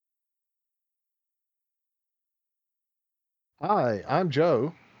Hi, I'm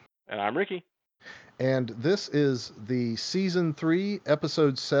Joe, And I'm Ricky. and this is the season 3,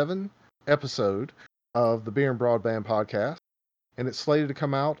 episode 7 episode of the Beer and Broadband podcast, and it's slated to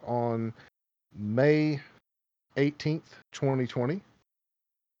come out on May 18th, 2020.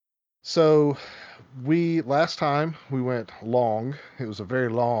 So, we last time we went long. It was a very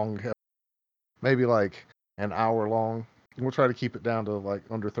long, maybe like an hour long. We'll try to keep it down to like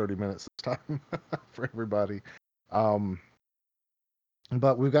under 30 minutes this time for everybody. Um,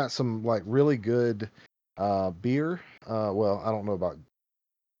 but we've got some like really good beer. Well, I don't know about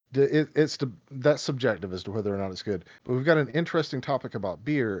that's subjective as to whether or not it's good. But we've got an interesting topic about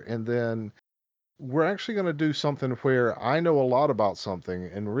beer, and then we're actually going to do something where I know a lot about something,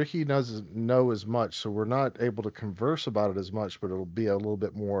 and Ricky doesn't know as much, so we're not able to converse about it as much. But it'll be a little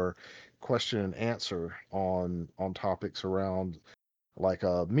bit more question and answer on topics around like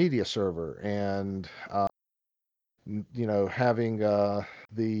a media server and having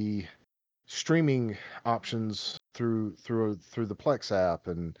the streaming options through the Plex app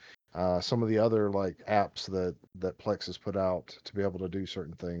and some of the other like apps that Plex has put out to be able to do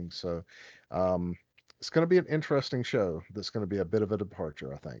certain things. So um, it's going to be an interesting show. That's going to be a bit of a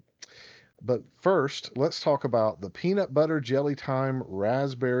departure, I think. But first, let's talk about the peanut butter jelly time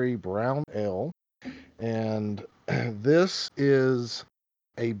raspberry brown ale. And this is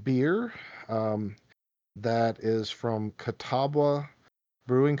a beer um, that is from Catawba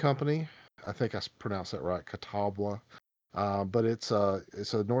Brewing Company. I think I pronounced that right, Catawba. But it's a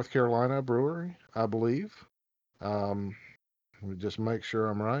North Carolina brewery, I believe. Let me just make sure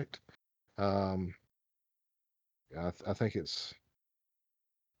I'm right. Um, I think it's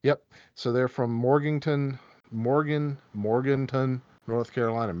yep. So they're from Morganton, North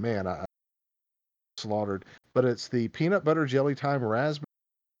Carolina. Man, I slaughtered. But it's the peanut butter jelly time raspberry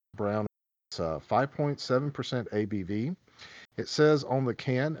brown. It's 5.7% ABV. It says on the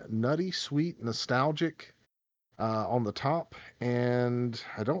can, nutty, sweet, nostalgic on the top, and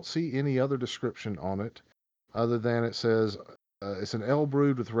I don't see any other description on it other than it says it's an ale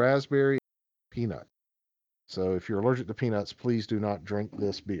brewed with raspberry peanut. So if you're allergic to peanuts, please do not drink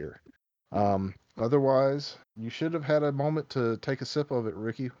this beer. Otherwise, you should have had a moment to take a sip of it,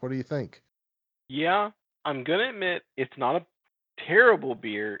 Ricky. What do you think? Yeah, I'm gonna admit it's not a terrible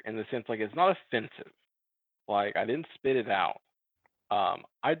beer in the sense like it's not offensive. Like I didn't spit it out.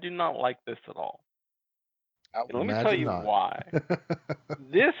 I do not like this at all. I And would let me tell imagine you not. why.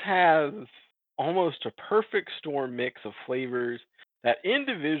 This has almost a perfect storm mix of flavors that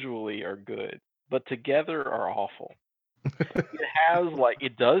individually are good, but together are awful.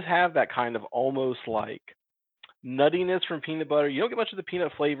 It does have that kind of almost like nuttiness from peanut butter. You don't get much of the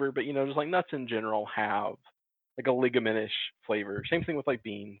peanut flavor, but just like nuts in general have like a ligamentish flavor. Same thing with like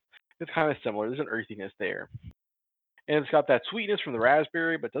beans. It's kind of similar. There's an earthiness there. And it's got that sweetness from the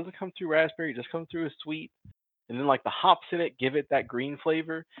raspberry, but it doesn't come through raspberry, it just comes through as sweet. And then like the hops in it give it that green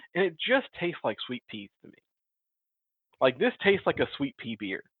flavor. And it just tastes like sweet peas to me. Like this tastes like a sweet pea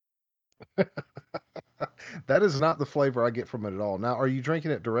beer. That is not the flavor I get from it at all. Now, are you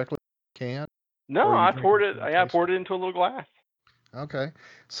drinking it directly from the can, No, or are you I drinking poured it it from the yeah, I taster? poured it into a little glass. Okay,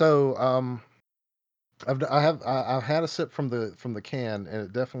 so I've had a sip from the can, and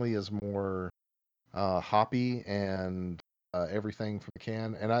it definitely is more hoppy and everything from the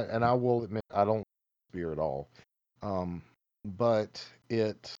can. And I will admit I don't like beer at all. Um, but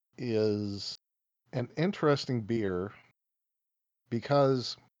it is an interesting beer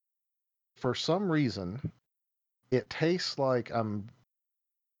because for some reason it tastes like I'm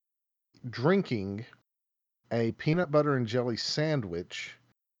drinking a peanut butter and jelly sandwich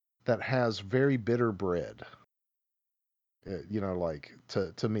that has very bitter bread. Like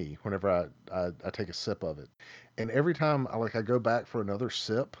to me, whenever I take a sip of it, and every time I go back for another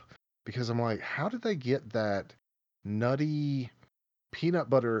sip because I'm like, how did they get that nutty peanut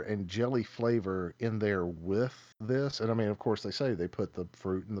butter and jelly flavor in there with this? And I mean, of course, they say they put the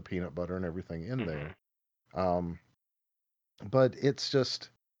fruit and the peanut butter and everything in there. Hmm. Um, but it's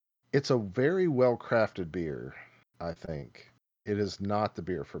a very well crafted beer. I think it is not the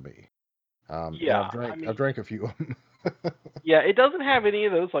beer for me. And Yeah, I've drank a few of them. yeah, it doesn't have any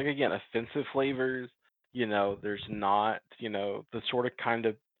of those like again offensive flavors. There's not the sort of kind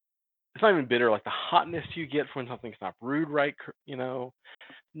of it's not even bitter like the hotness you get when something's not brewed right.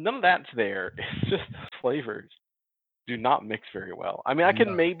 None of that's there. It's just the flavors do not mix very well. I mean, I can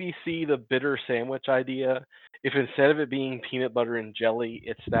No. maybe see the bitter sandwich idea if instead of it being peanut butter and jelly,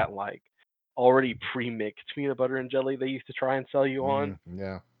 it's that like already pre-mixed peanut butter and jelly they used to try and sell you on,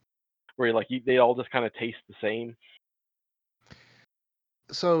 Yeah. where they all just kind of taste the same.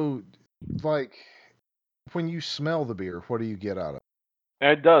 So, like, when you smell the beer, what do you get out of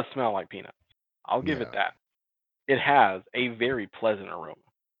And it does smell like peanuts. I'll it? give it Yeah, that. It has a very pleasant aroma. it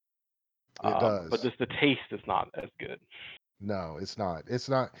But does. just the taste is not as good. No, it's not. It's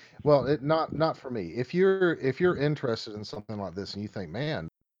not. Well, it not for me. If you're interested in something like this and you think, man,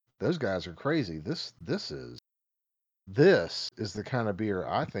 those guys are crazy. This is the kind of beer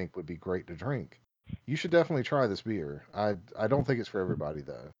I think would be great to drink. You should definitely try this beer. I don't think it's for everybody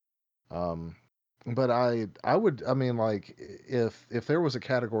though. Um, but I would I mean like if there was a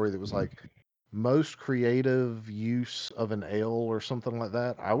category that was like most creative use of an ale or something like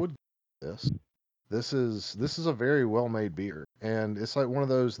that, I would this. This is a very well made beer, and it's like one of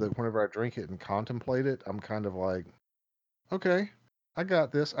those that whenever I drink it and contemplate it, I'm kind of like, okay, I got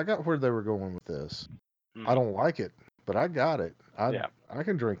this. I got where they were going with this. I Hmm. don't like it, but I got it. Yeah. I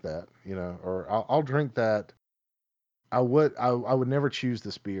can drink that, or I'll drink that. I would never choose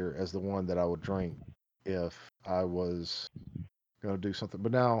this beer as the one that I would drink if I was going to do something.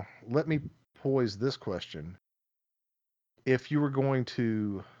 But now let me pose this question: if you were going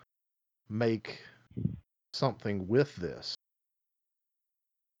to make something with this,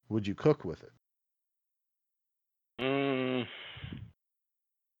 would you cook with it? Mm,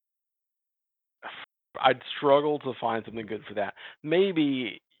 I'd struggle to find something good for that.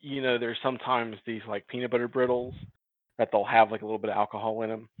 Maybe, there's sometimes these like peanut butter brittles that they'll have like a little bit of alcohol in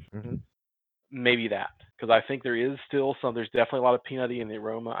them. Hmm. Maybe that, because I think there is still some. There's definitely a lot of peanutty in the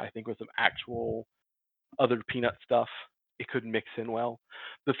aroma. I think with some actual other peanut stuff, it could mix in well.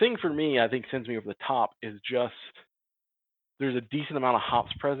 The thing for me, I think sends me over the top is just there's a decent amount of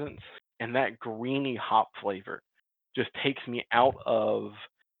hops present, and that greeny hop flavor just takes me out of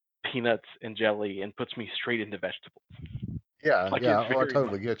peanuts and jelly and puts me straight into vegetables. Yeah, Like yeah. it's Oh, I very much.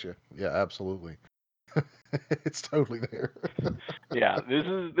 totally get you. Yeah, absolutely. It's totally there. Yeah,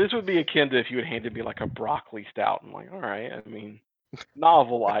 this would be akin to if you had handed me like a broccoli stout. I'm like, all right, I mean,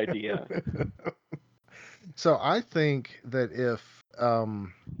 novel idea. So I think that if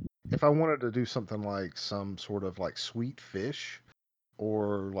I wanted to do something like some sort of like sweet fish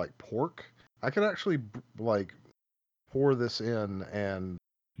or like pork, I could actually like pour this in and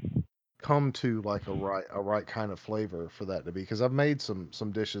come to like a right kind of flavor for that to be, because I've made some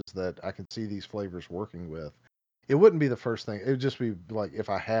dishes that I can see these flavors working with. It wouldn't be the first thing. It would just be like if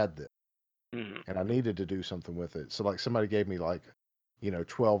I had this Hmm. and I needed to do something with it. So like somebody gave me like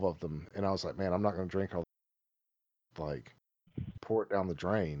 12 of them, and I was like, man, I'm not going to drink all, like pour it down the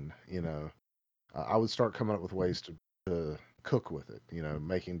drain. I would start coming up with ways to cook with it.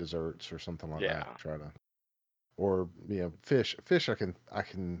 Making desserts or something like that. Yeah, Try to, or fish. I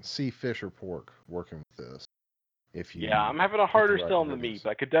can see fish or pork working with this if yeah. you I'm having a get the harder right sell on the meat, ingredients. but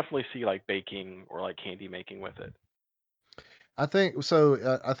I could definitely see like baking or like candy making with it. I think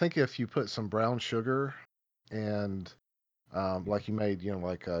so. I think if you put some brown sugar and like you made,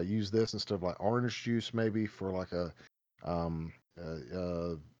 like use this instead of like orange juice, maybe for like a um,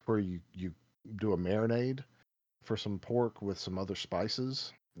 where you do a marinade for some pork with some other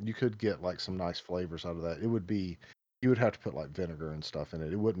spices. You could get like some nice flavors out of that. You would have to put like vinegar and stuff in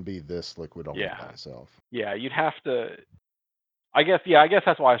it. It wouldn't be this liquid only by Yeah, itself. yeah. You'd have to. I guess. Yeah, I guess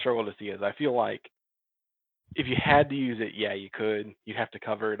that's why I struggle to see it. I feel like if you had to use it, yeah, you could. You'd have to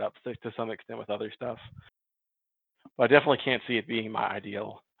cover it up to some extent with other stuff. But I definitely can't see it being my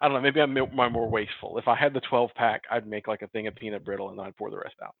ideal. I don't know. Maybe I'm more wasteful. If I had the 12 pack, I'd make like a thing of peanut brittle and then I'd pour the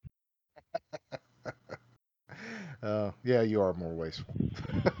rest out. Yeah, you are more wasteful.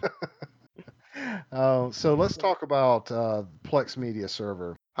 So let's talk about Plex Media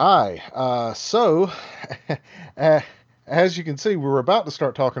Server. Hi. Uh, as you can see, we were about to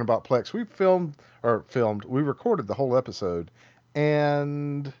start talking about Plex. We recorded the whole episode,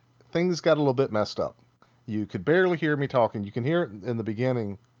 and things got a little bit messed up. You could barely hear me talking. You can hear it in the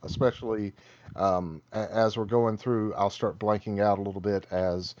beginning, especially as we're going through. I'll start blanking out a little bit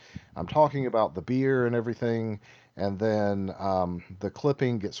as I'm talking about the beer and everything, and then the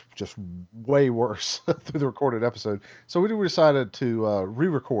clipping gets just way worse through the recorded episode. So we decided to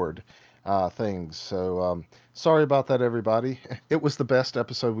re-record things. So sorry about that, everybody. It was the best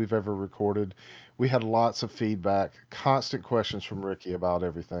episode we've ever recorded. We had lots of feedback, constant questions from Ricky about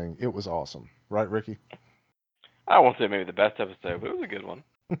everything. It was awesome, right, Ricky? I won't say maybe the best episode, but it was a good one.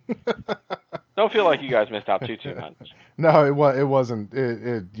 Don't feel like you guys missed out too much. No, it wasn't.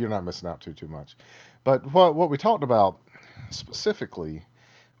 You're not missing out too much. But what we talked about specifically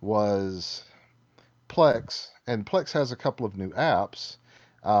was Plex, and Plex has a couple of new apps.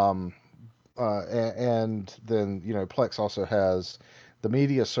 Um, and then Plex also has the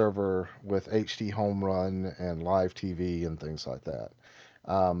media server with HD Home Run and live TV and things like that.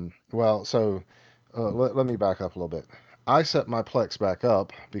 Well, so let me back up a little bit. I set my Plex back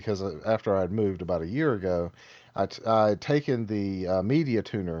up because after I had moved about a year ago, I had taken the media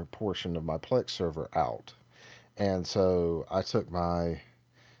tuner portion of my Plex server out. And so I took my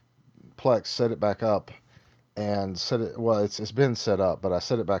Plex, set it back up, and set it. Well, it's been set up, but I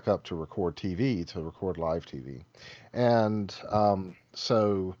set it back up to record TV, to record live TV, and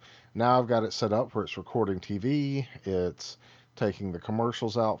so now I've got it set up where it's recording TV. It's taking the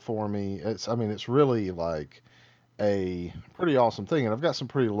commercials out for me. I mean, it's really like a pretty awesome thing, and I've got some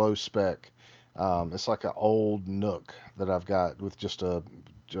pretty low spec. It's like an old Nook that I've got with just a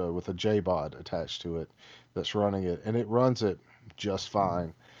with a JBOD attached to it that's running it, and it runs it just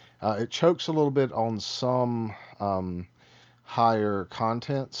fine. It chokes a little bit on some higher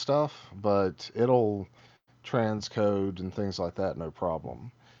content stuff, but it'll transcode and things like that no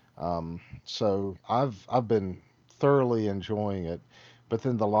problem. So I've been thoroughly enjoying it, but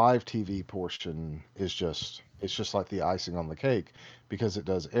then the live TV portion is just like the icing on the cake because it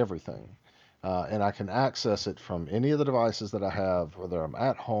does everything. And I can access it from any of the devices that I have, whether I'm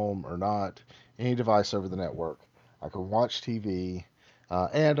at home or not, any device over the network. I can watch TV,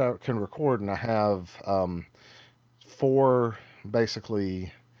 and I can record, and I have four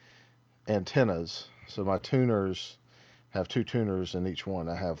basically antennas. So my tuners have two tuners in each one.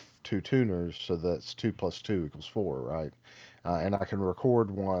 I have two tuners, so that's two plus two equals four, right? And I can record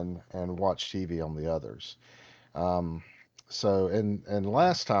one and watch TV on the others. Um, so, and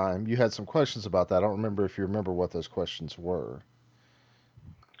last time you had some questions about that. I don't remember if you remember what those questions were.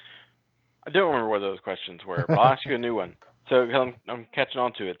 I don't remember what those questions were, but I'll ask you a new one. So 'cause I'm catching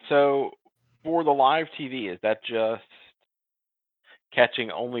on to it. So for the live TV, is that just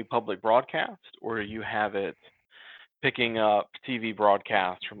catching only public broadcast, or do you have it picking up TV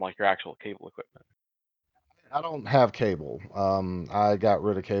broadcasts from like your actual cable equipment? I don't have cable. I got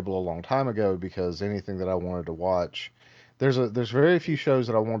rid of cable a long time ago because anything that I wanted to watch, there's very few shows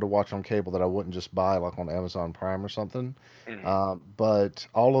that I wanted to watch on cable that I wouldn't just buy like on Amazon Prime or something. Hmm. But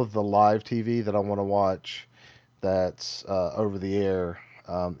all of the live TV that I want to watch that's over the air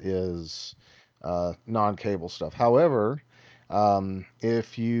is non-cable stuff. However,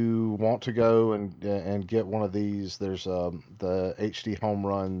 if you want to go and get one of these, there's the HD home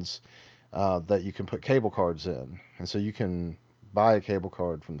runs that you can put cable cards in, and so you can buy a cable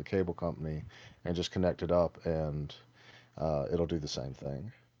card from the cable company and just connect it up, and it'll do the same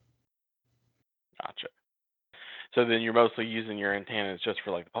thing. Gotcha. So then you're mostly using your antennas just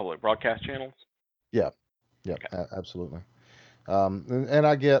for like the public broadcast channels? Yeah, yep, Okay. absolutely. And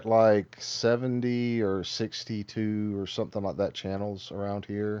I get like 70 or 62 or something like that channels around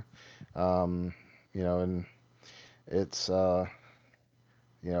here. Um, and it's all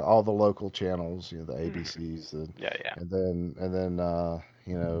the local channels, the Hmm. ABCs, Yeah, yeah. and then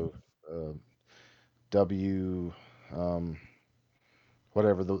you know uh, W um,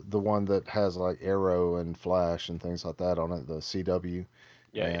 whatever the one that has like Arrow and Flash and things like that on it, the CW,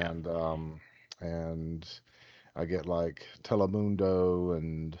 Yeah, yeah. and and I get like Telemundo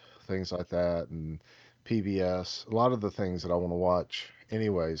and things like that, and PBS. A lot of the things that I want to watch,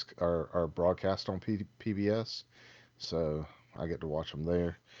 anyways, are broadcast on PBS, so I get to watch them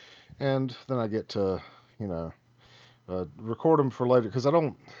there, and then I get to, you know, record them for later because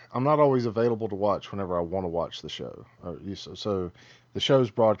I'm not always available to watch whenever I want to watch the show. So the show's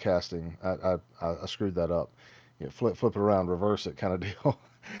broadcasting. I screwed that up. Flip it around, reverse it, kind of deal.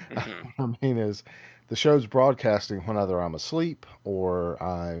 Hmm. What I mean is, the show's broadcasting whenever I'm asleep or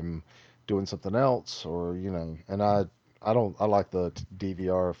I'm doing something else, or and I like the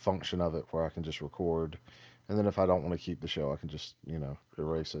DVR function of it where I can just record, and then if I don't want to keep the show, I can just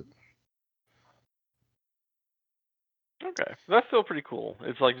erase it. Okay. That's still pretty cool.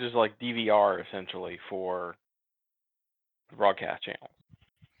 It's like just like DVR essentially for the broadcast channel.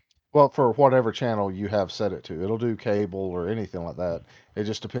 Well, for whatever channel you have set it to, it'll do cable or anything like that. It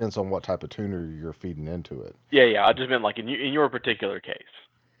just depends on what type of tuner you're feeding into it. Yeah, yeah. I just meant like in your particular case.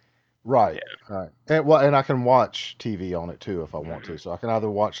 Right, Yeah. right. And I can watch TV on it too if I want Hmm. to. So I can either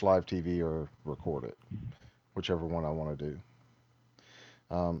watch live TV or record it, whichever one I want to do.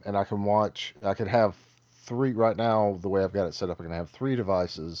 And I could have three right now. The way I've got it set up, I can have three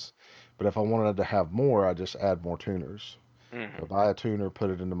devices. But if I wanted to have more, I just add more tuners. So Hmm. buy a tuner, put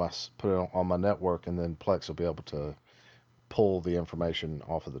it on my network, and then Plex will be able to pull the information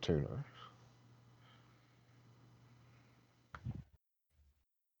off of the tuner.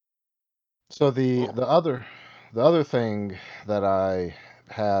 So Cool. the other thing that I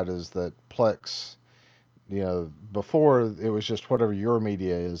had is that Plex, before it was just whatever your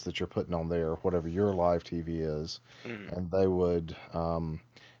media is that you're putting on there, whatever your live TV is, Hmm. and they would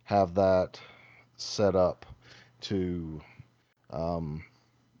have that set up to um,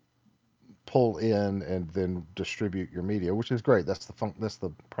 pull in and then distribute your media, which is great. That's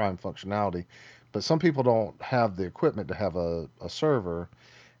the prime functionality. But some people don't have the equipment to have a server,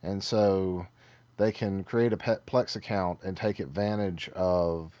 and so they can create a Plex account and take advantage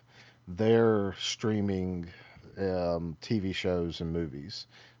of their streaming TV shows and movies.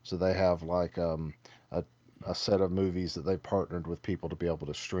 So they have like a a set of movies that they've partnered with people to be able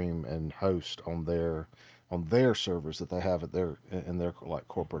to stream and host on their servers that they have at their in their like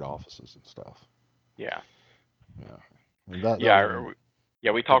corporate offices and stuff. Yeah. Yeah, and that Yeah. those are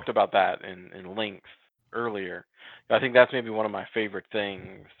Yeah. We cool. talked about that in length earlier. I think that's maybe one of my favorite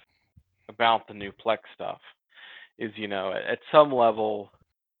things about the new Plex stuff is, at some level,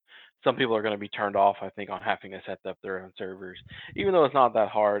 some people are going to be turned off, I think, on having to set up their own servers. Even though it's not that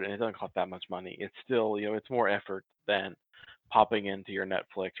hard and it doesn't cost that much money, it's still, it's more effort than popping into your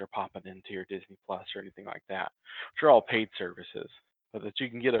Netflix or popping into your Disney Plus or anything like that, which are all paid services. But that you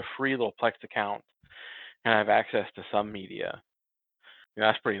can get a free little Plex account and have access to some media.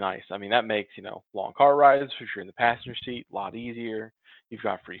 That's pretty nice. I mean, that makes, long car rides, if you're in the passenger seat, a lot easier. You've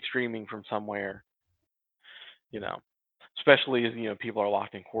got free streaming from somewhere, you know, especially as, people are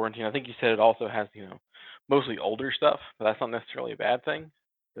locked in quarantine. I think you said it also has, mostly older stuff, but that's not necessarily a bad thing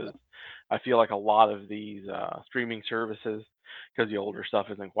because I feel like a lot of these streaming services, because the older stuff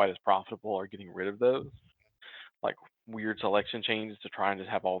isn't quite as profitable, are getting rid of those, like weird selection changes to try and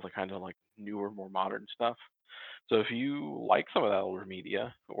just have all the kind of like newer, more modern stuff. So if you like some of that older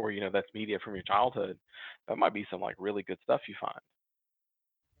media, or that's media from your childhood, that might be some like really good stuff you find.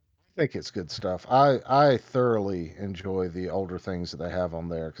 I think it's good stuff. I thoroughly enjoy the older things that they have on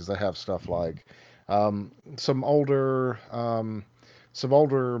there because they have stuff like um, some older some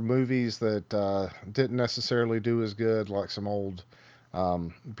older movies that didn't necessarily do as good, like some old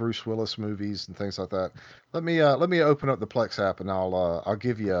Bruce Willis movies and things like that. Let me open up the Plex app and I'll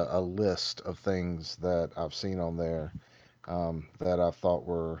give you a list of things that I've seen on there that I thought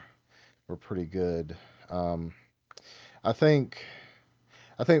were pretty good. Um, I think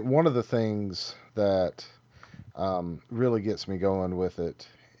I think one of the things that really gets me going with it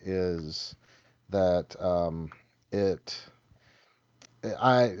is that it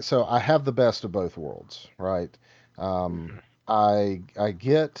I have the best of both worlds, right? Um, Hmm. I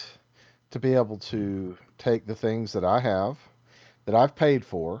get to be able to take the things that I have that I've paid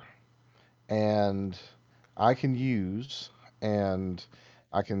for and I can use and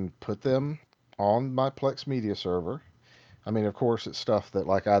I can put them on my Plex media server. I mean, of course, it's stuff that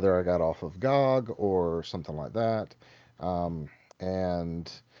like either I got off of GOG or something like that, um,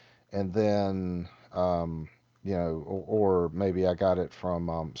 and and then or maybe I got it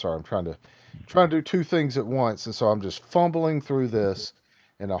from. Sorry, I'm trying to do two things at once, and so I'm just fumbling through this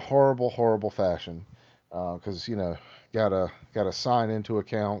in a horrible fashion because gotta sign into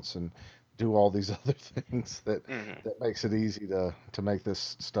accounts and do all these other things Hmm. that makes it easy to make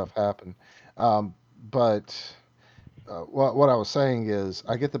this stuff happen. Um, but what I was saying is,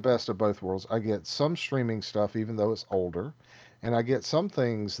 I get the best of both worlds. I get some streaming stuff, even though it's older, and I get some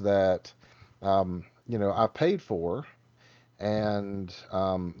things that, I paid for, and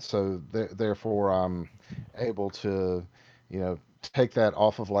so therefore I'm able to, take that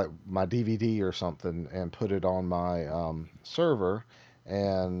off of like my DVD or something and put it on my server,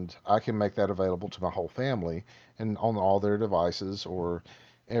 and I can make that available to my whole family and on all their devices or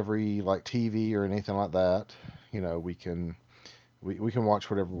every like TV or anything like that. We can we can watch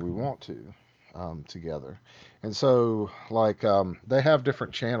whatever we want to together. And so like they have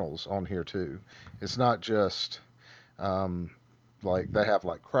different channels on here too. It's not just um, like they have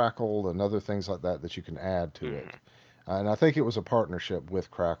like Crackle and other things like that that you can add to it. Hmm. And I think it was a partnership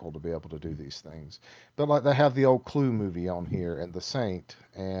with Crackle to be able to do these things. But like they have the old Clue movie on here and The Saint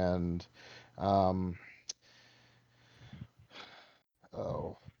and um,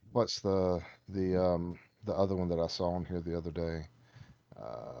 oh, what's the other one that I saw on here the other day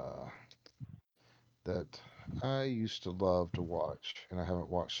that I used to love to watch and I haven't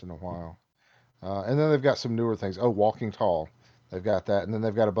watched in a while. And then they've got some newer things. Oh, Walking Tall. They've got that, and then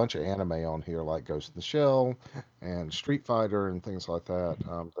they've got a bunch of anime on here like Ghost in the Shell and Street Fighter and things like that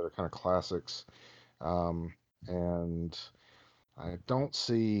that are kind of classics. Um, and I don't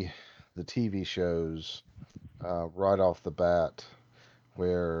see the TV shows right off the bat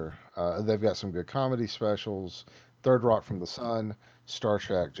where they've got some good comedy specials. Third Rock from the Sun, Star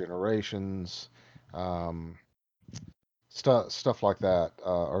Trek Generations, um, stuff like that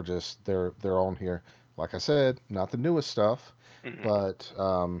are just they're on here. Like I said, not the newest stuff, Hmm. but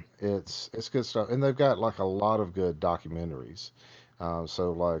it's good stuff, and they've got like a lot of good documentaries.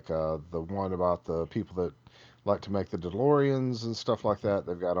 So like the one about the people that like to make the DeLoreans and stuff like that,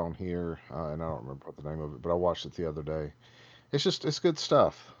 they've got on here, and I don't remember what the name of it, but I watched it the other day. It's good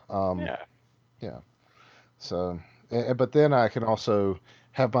stuff. Yeah. Yeah. So, but then I can also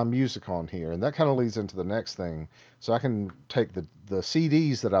have my music on here, and that kind of leads into the next thing. So I can take the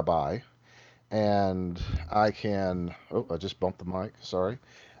CDs that I buy, and I can. Oh, I just bumped the mic. Sorry.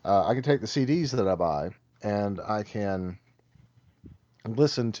 I can take the CDs that I buy, and I can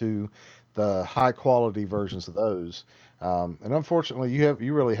listen to the high quality versions of those. And unfortunately,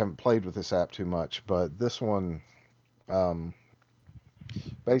 you really haven't played with this app too much, but this one. Um,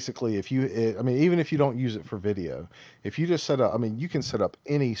 Basically, I mean, even if you don't use it for video, if you just set up, I mean, you can set up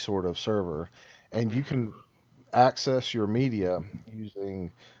any sort of server, and you Hmm. can access your media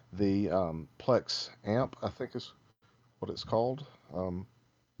using the Plex amp, I think is what it's called.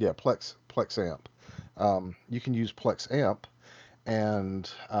 Yeah, Plex amp. You can use Plex amp, and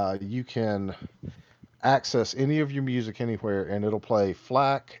you can access any of your music anywhere, and it'll play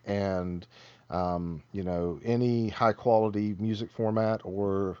FLAC and any high quality music format,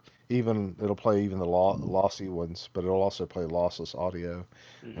 or even it'll play even the lossy ones, but it'll also play lossless audio.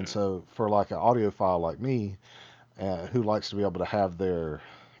 And Hmm. so for like an audiophile like me, who likes to be able to have their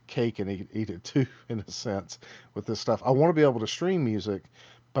cake and eat it too, in a sense, with this stuff, I want to be able to stream music,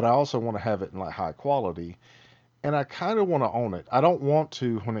 but I also want to have it in like high quality, and I kind of want to own it. I don't want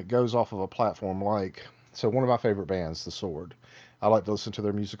to when it goes off of a platform like, so one of my favorite bands, The Sword. I like to listen to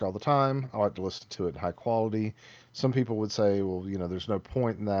their music all the time. I like to listen to it in high quality. Some people would say, well, there's no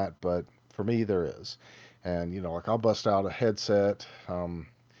point in that, but for me, there is. And, like I'll bust out a headset,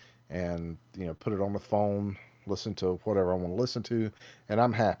 and put it on the phone, listen to whatever I want to listen to, and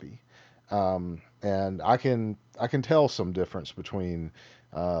I'm happy. And I can tell some difference between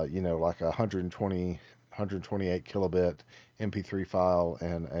like a 128 kilobit MP3 file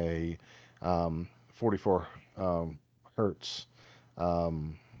and a 44 hertz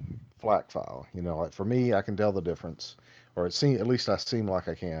um, FLAC file. Like for me, I can tell the difference, or at least I seem like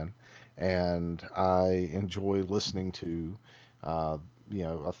I can, and I enjoy listening to. Uh,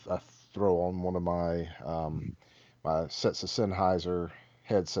 I throw on one of my sets of Sennheiser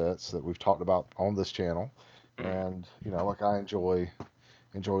headsets that we've talked about on this channel, Hmm. and like I enjoy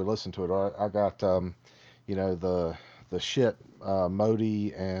listening to it. I got the shit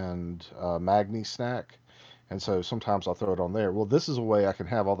Modi and Magni snack, and so sometimes I'll throw it on there. Well, this is a way I can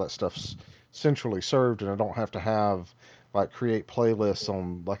have all that stuff centrally served, and I don't have to have like create playlists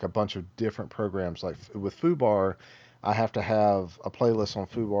on like a bunch of different programs. Like with Fubar, I have to have a playlist on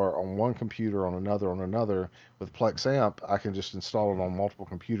Fubar on one computer, on another, on another. With Plex Amp, I can just install it on multiple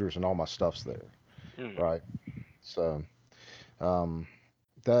computers, and all my stuff's there, Hmm. right? So. Um,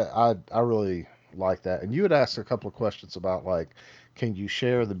 that I really like that. And you had asked a couple of questions about like, can you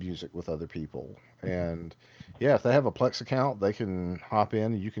share the music with other people? And yeah, if they have a Plex account, they can hop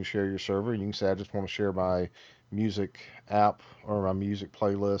in and you can share your server. You can say, I just want to share my music app or my music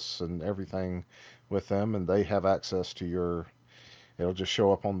playlists and everything with them, and they have access to it'll just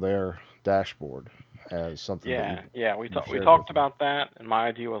show up on their dashboard as something that Yeah, yeah, you've we shared with talked them. about that, and my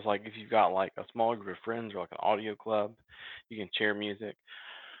idea was like if you've got like a small group of friends or like an audio club, you can share music.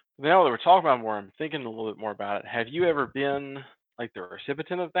 Now that we're talking about more, I'm thinking a little bit more about it. Have you ever been like the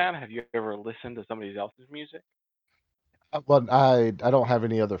recipient of that? Have you ever listened to somebody else's music? Well, I don't have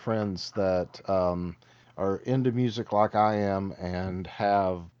any other friends that are into music like I am and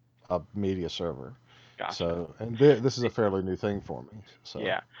have a media server. Gotcha. So, and this is a fairly new thing for me. So,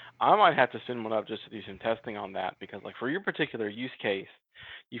 Yeah, I might have to send one up just to do some testing on that because, like, for your particular use case,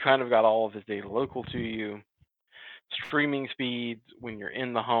 you kind of got all of this data local to you. Streaming speeds when you're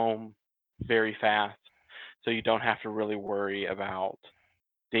in the home, very fast, so you don't have to really worry about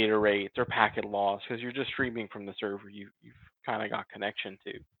data rates or packet loss because you're just streaming from the server you've kind of got connection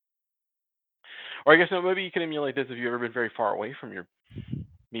to. Or I guess no, maybe you can emulate this if you've ever been very far away from your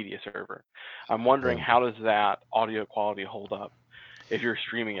media server. I'm wondering yeah. how does that audio quality hold up if you're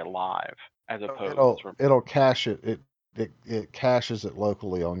streaming it live as So opposed it'll to it'll cache it. It caches it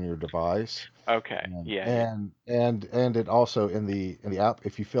locally on your device, okay. and Yeah, yeah. and it also in the app.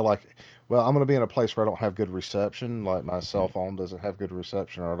 If you feel like, well, I'm going to be in a place where I don't have good reception, like my cell phone doesn't have good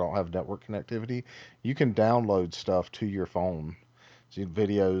reception, or I don't have network connectivity, you can download stuff to your phone, so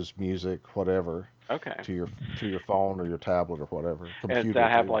videos, music, whatever, Okay. to your to your phone or your tablet or whatever, And does computer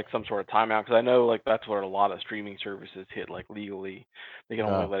that have too. like some sort of timeout? Because I know like that's what a lot of streaming services hit like legally. They can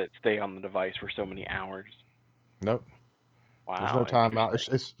only No, let it stay on the device for so many hours. nope. There's no Wow, timeout.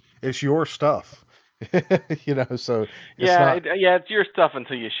 interesting. It's your stuff, So it's Yeah, not. yeah, it's your stuff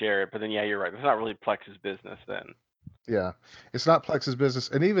until you share it, but then yeah, you're right. It's not really Plex's business then. Yeah, it's not Plex's business,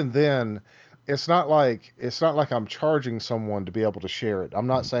 and even then, it's not like I'm charging someone to be able to share it. I'm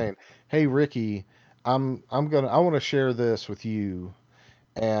not saying, "Hey, Ricky, I want to share this with you,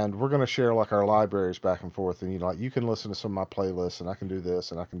 and we're gonna share like our libraries back and forth, and like you can listen to some of my playlists, and I can do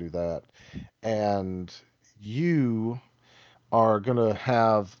this, and I can do that, and you are gonna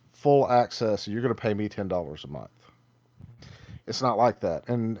have full access. You're gonna pay me $10 a month." It's not like that.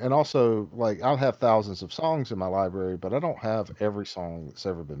 And also like I'll have thousands of songs in my library, but I don't have every song that's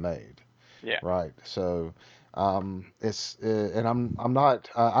ever been made, Yeah, right? So it's and I'm not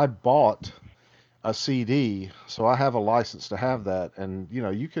I bought a CD, so I have a license to have that, and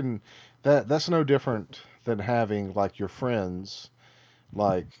you can that's no different than having like your friends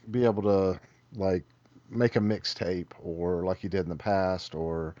like be able to like make a mixtape or like you did in the past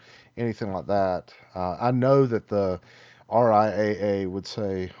or anything like that. I know that the RIAA would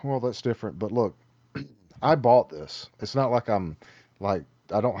say, well, that's different, but look, I bought this. It's not like like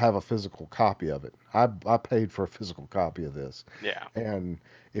I don't have a physical copy of it. I paid for a physical copy of this. yeah, And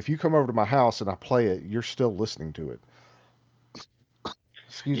if you come over to my house and I play it, you're still listening to it.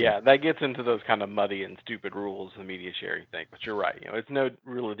 Excuse me. yeah. That gets into those kind of muddy and stupid rules, the media sharing thing. But you're right. It's no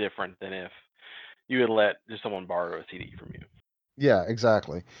really different than if you had let just someone borrow a CD from you. Yeah,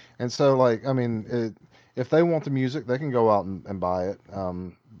 exactly. And so, like, I mean, if they want the music, they can go out and buy it.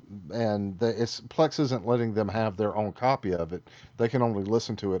 And Plex isn't letting them have their own copy of it. They can only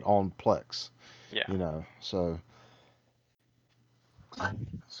listen to it on Plex, Yeah. So,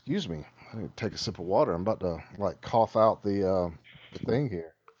 excuse me. I need to take a sip of water. I'm about to like cough out the thing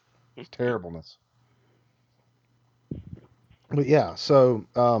here. It's terribleness. But yeah, so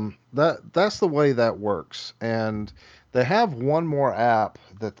that's the way that works. And they have one more app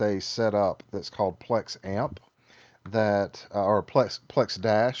that they set up that's called Plex Amp that or Plex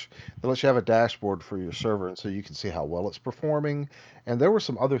Dash that lets you have a dashboard for your server, and so you can see how well it's performing. And there were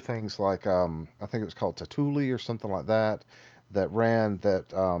some other things like I think it was called Tatuli or something like that that ran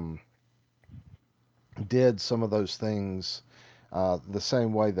that did some of those things the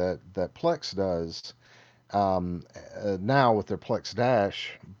same way that Plex does now with their Plex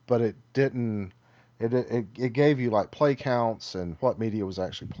Dash, but it didn't. It gave you like play counts and what media was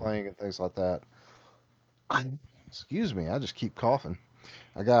actually playing and things like that. Excuse me, I just keep coughing.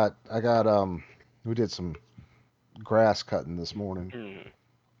 I got we did some grass cutting this morning Mm.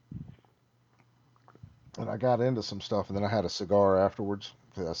 and I got into some stuff and then I had a cigar afterwards.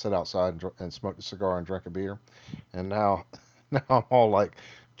 I sat outside and smoked a cigar and drank a beer and now now I'm all like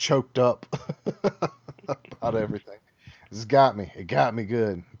choked up about everything. It's got me. It got me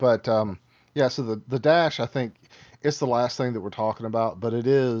good. But yeah, so the dash I think it's the last thing that we're talking about, but it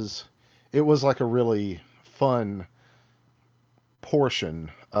was like a really fun portion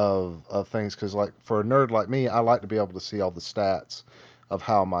of things because like for a nerd like me, I like to be able to see all the stats of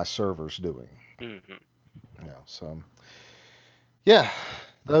how my server's doing. Hmm. So yeah,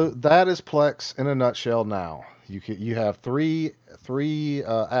 that is Plex in a nutshell. Now you have three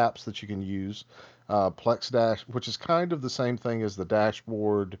apps that you can use. Plex Dash, which is kind of the same thing as the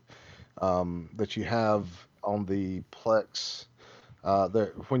dashboard that you have on the Plex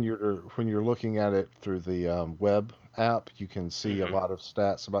when you're looking at it through the web app, you can see a Hmm. lot of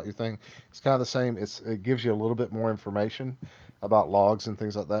stats about your thing. It's kind of the same. It gives you a little bit more information about logs and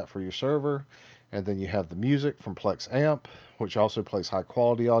things like that for your server. And then you have the music from Plex Amp, which also plays high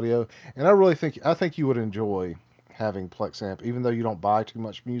quality audio. And I think you would enjoy having Plex Amp, even though you don't buy too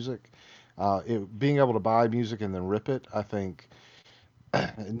much music. Being able to buy music and then rip it, I think,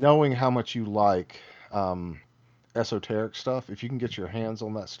 knowing how much you like. Esoteric stuff, if you can get your hands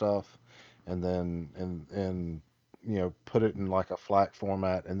on that stuff and then and put it in like a FLAC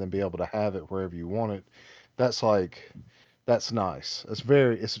format and then be able to have it wherever you want it, that's like that's nice.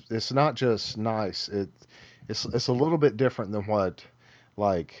 It's not just nice. It's a little bit different than what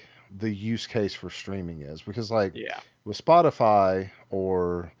like the use case for streaming is because like Yeah. with Spotify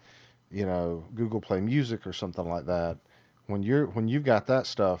or Google Play Music or something like that, when you've got that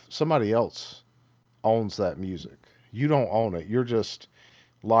stuff, somebody else owns that music. You don't own it. You're just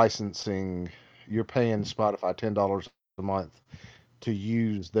licensing. You're paying Spotify $10 a month to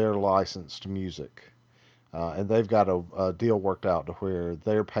use their licensed music, and they've got a deal worked out to where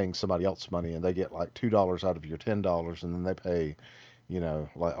they're paying somebody else money, and they get like $2 out of your $10, and then they pay,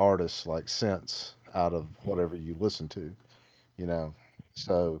 like artists like cents out of whatever you listen to. You know,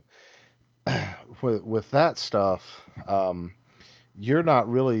 so with that stuff. You're not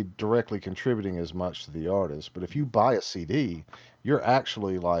really directly contributing as much to the artist. But if you buy a CD, you're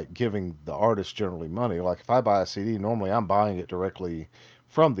actually like giving the artist generally money. Like if I buy a CD, normally I'm buying it directly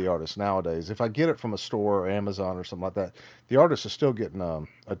from the artist nowadays. If I get it from a store or Amazon or something like that, the artist is still getting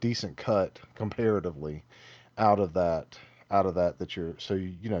a decent cut comparatively out of that that you're so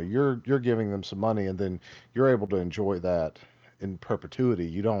you know you're giving them some money, and then you're able to enjoy that in perpetuity.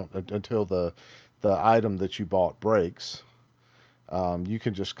 You don't until the item that you bought breaks. You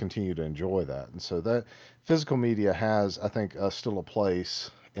can just continue to enjoy that. And so that physical media has, I think, still a place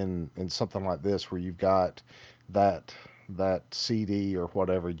in something like this where you've got that that CD or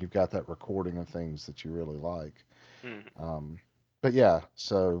whatever, you've got that recording of things that you really like. Hmm. Um, but yeah,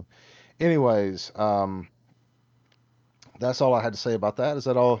 so anyways, that's all I had to say about that. Is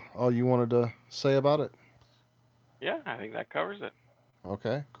that all you wanted to say about it? Yeah, I think that covers it.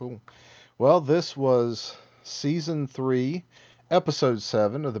 Okay, cool. Well, this was season 3, episode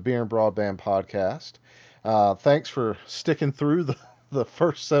 7 of the Beer and Broadband podcast. Thanks for sticking through the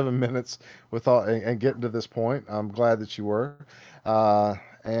first 7 minutes with all, and getting to this point. I'm glad that you were.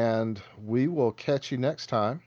 And we will catch you next time.